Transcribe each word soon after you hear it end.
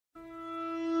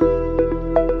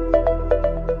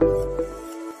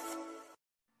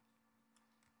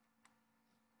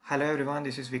Hello everyone,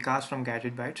 this is Vikas from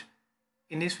Gadget Bytes.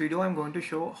 In this video, I'm going to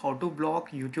show how to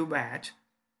block YouTube ads.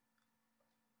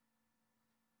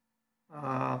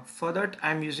 For that,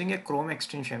 I'm using a Chrome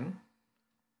extension.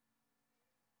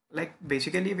 Like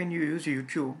basically when you use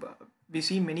YouTube, we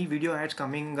see many video ads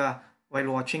coming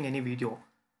while watching any video.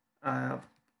 Uh,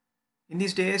 in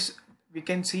these days, we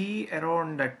can see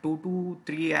around 2 to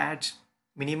 3 ads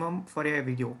minimum for a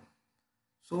video.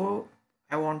 So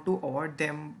I want to avoid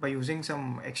them by using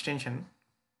some extension.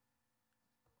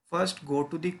 First, go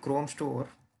to the Chrome store.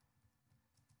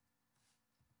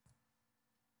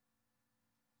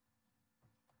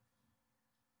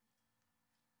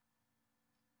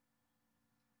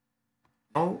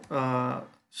 Now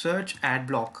search ad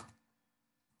block.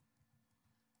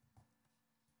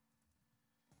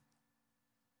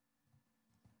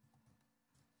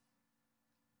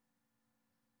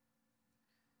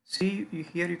 See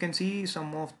here you can see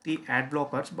some of the ad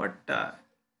blockers, but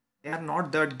they are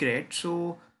not that great.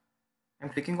 So I'm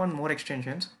clicking on more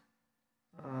extensions.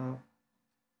 Uh,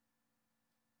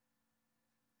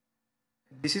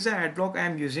 this is an ad block I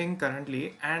am using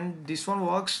currently, and this one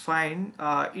works fine.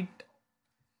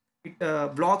 It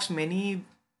blocks many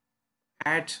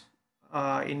ads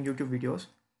in YouTube videos,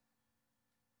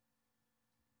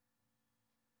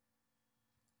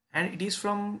 and it is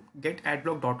from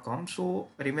getadblock.com. So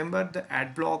remember the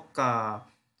adblock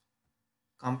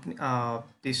company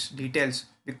these details,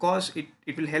 because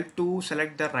it will help to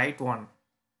select the right one.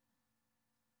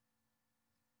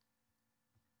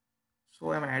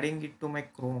 So I'm adding it to my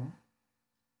Chrome.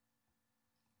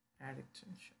 Add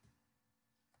extension.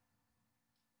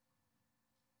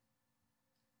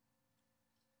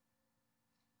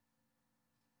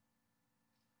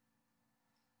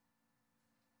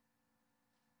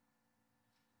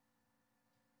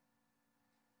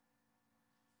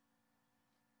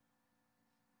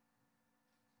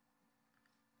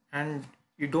 And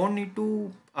you don't need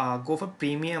to go for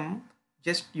premium,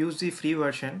 just use the free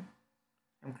version.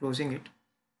 I'm closing it.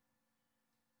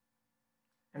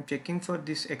 I'm checking for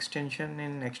this extension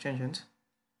in extensions.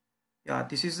 Yeah,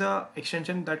 this is the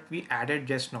extension that we added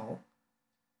just now,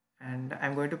 and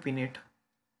I'm going to pin it.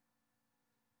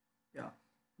 Yeah,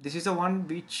 this is the one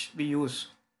which we use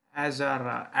as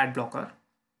our ad blocker.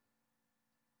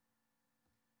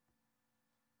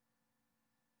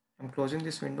 I'm closing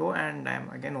this window and I'm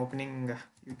again opening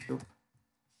YouTube.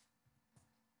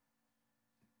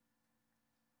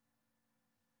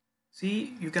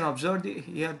 See, you can observe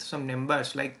here some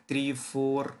numbers like 3,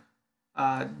 4.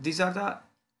 These are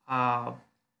the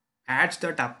ads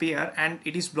that appear and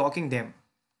it is blocking them.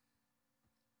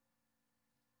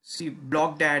 See,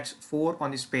 blocked ads 4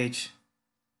 on this page.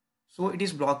 So it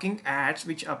is blocking ads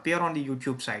which appear on the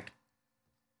YouTube site.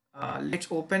 Let's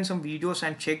open some videos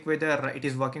and check whether it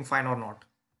is working fine or not.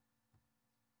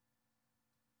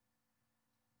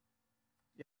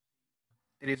 Yeah,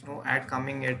 there is no ad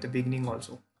coming at the beginning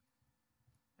also.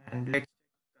 And let's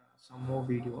check some more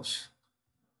videos.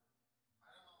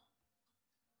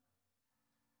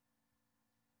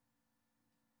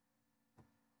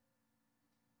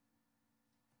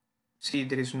 See,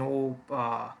 there is no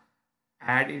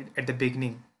ad at the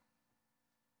beginning.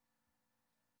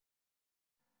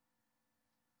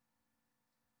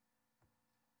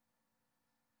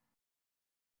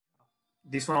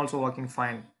 This one also working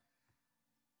fine.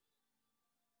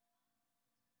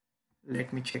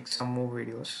 Let me check some more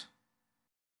videos.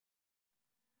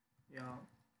 Yeah,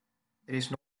 there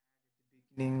is no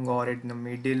beginning or in the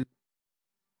middle,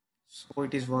 so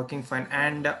it is working fine.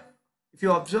 And if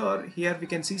you observe here, we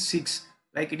can see 6,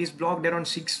 like it is blocked around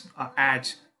 6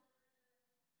 ads.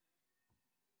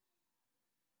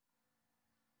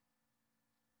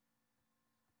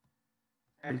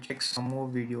 I'll check some more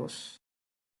videos.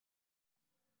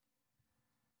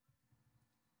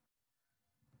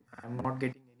 I'm not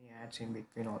getting any ads in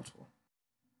between also.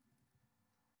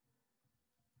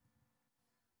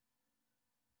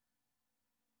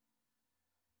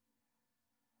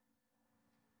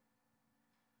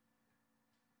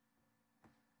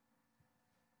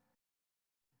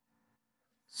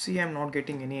 See, I'm not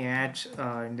getting any ads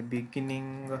in the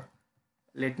beginning.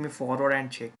 Let me forward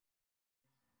and check.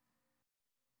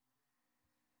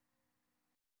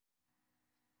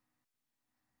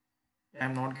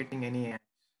 I'm not getting any ads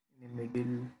in the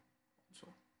middle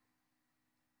also.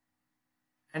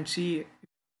 And see,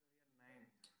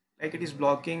 like it is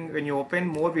blocking when you open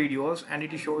more videos, and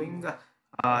it is showing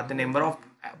the number of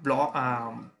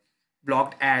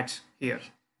blocked ads here.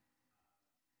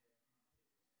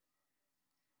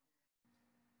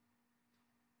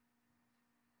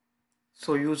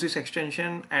 So use this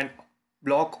extension and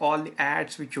block all the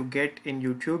ads which you get in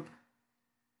YouTube,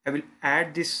 I will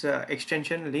add this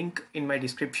extension link in my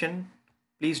description.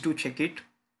 Please do check it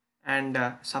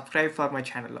and subscribe for my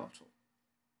channel also.